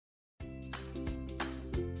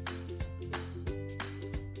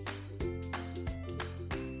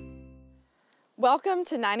Welcome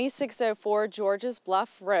to 9604 George's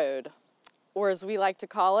Bluff Road, or as we like to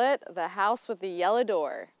call it, the house with the yellow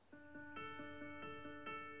door.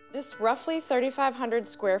 This roughly 3,500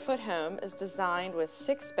 square foot home is designed with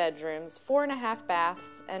 6 bedrooms, 4.5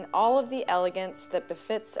 baths, and all of the elegance that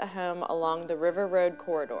befits a home along the River Road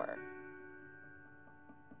corridor.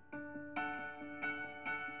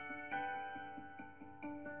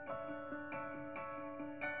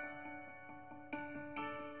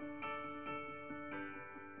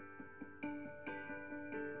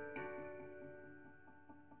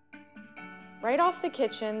 Right off the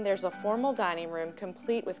kitchen, there's a formal dining room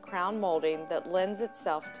complete with crown molding that lends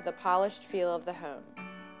itself to the polished feel of the home.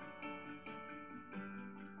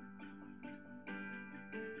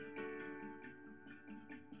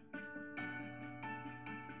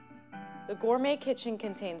 The gourmet kitchen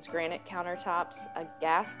contains granite countertops, a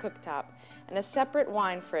gas cooktop, and a separate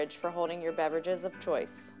wine fridge for holding your beverages of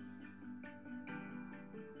choice.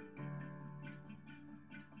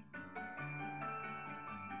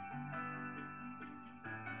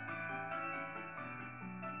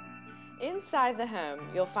 Inside the home,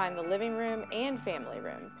 you'll find the living room and family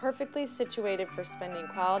room, perfectly situated for spending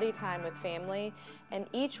quality time with family, and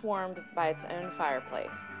each warmed by its own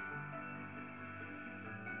fireplace.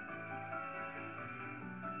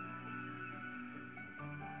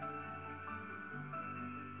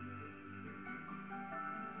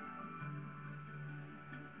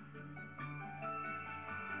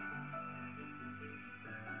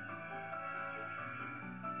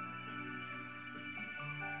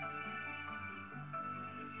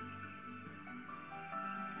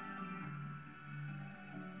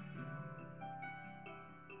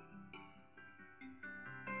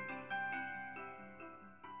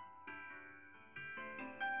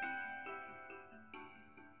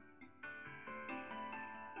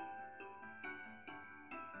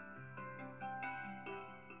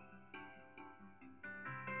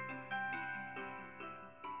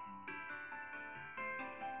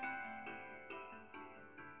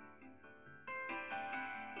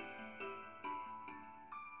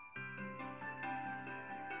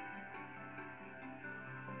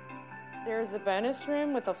 There is a bonus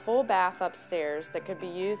room with a full bath upstairs that could be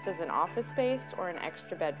used as an office space or an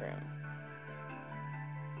extra bedroom.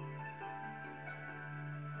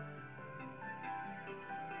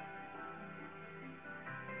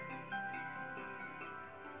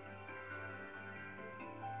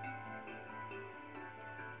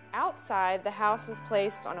 Outside, the house is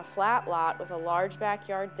placed on a flat lot with a large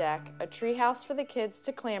backyard deck, a treehouse for the kids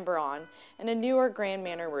to clamber on, and a newer Grand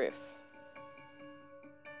Manor roof.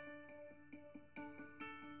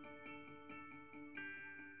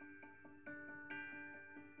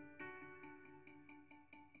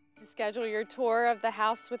 To schedule your tour of the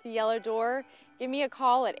house with the yellow door, give me a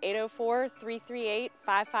call at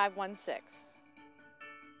 804-338-5516.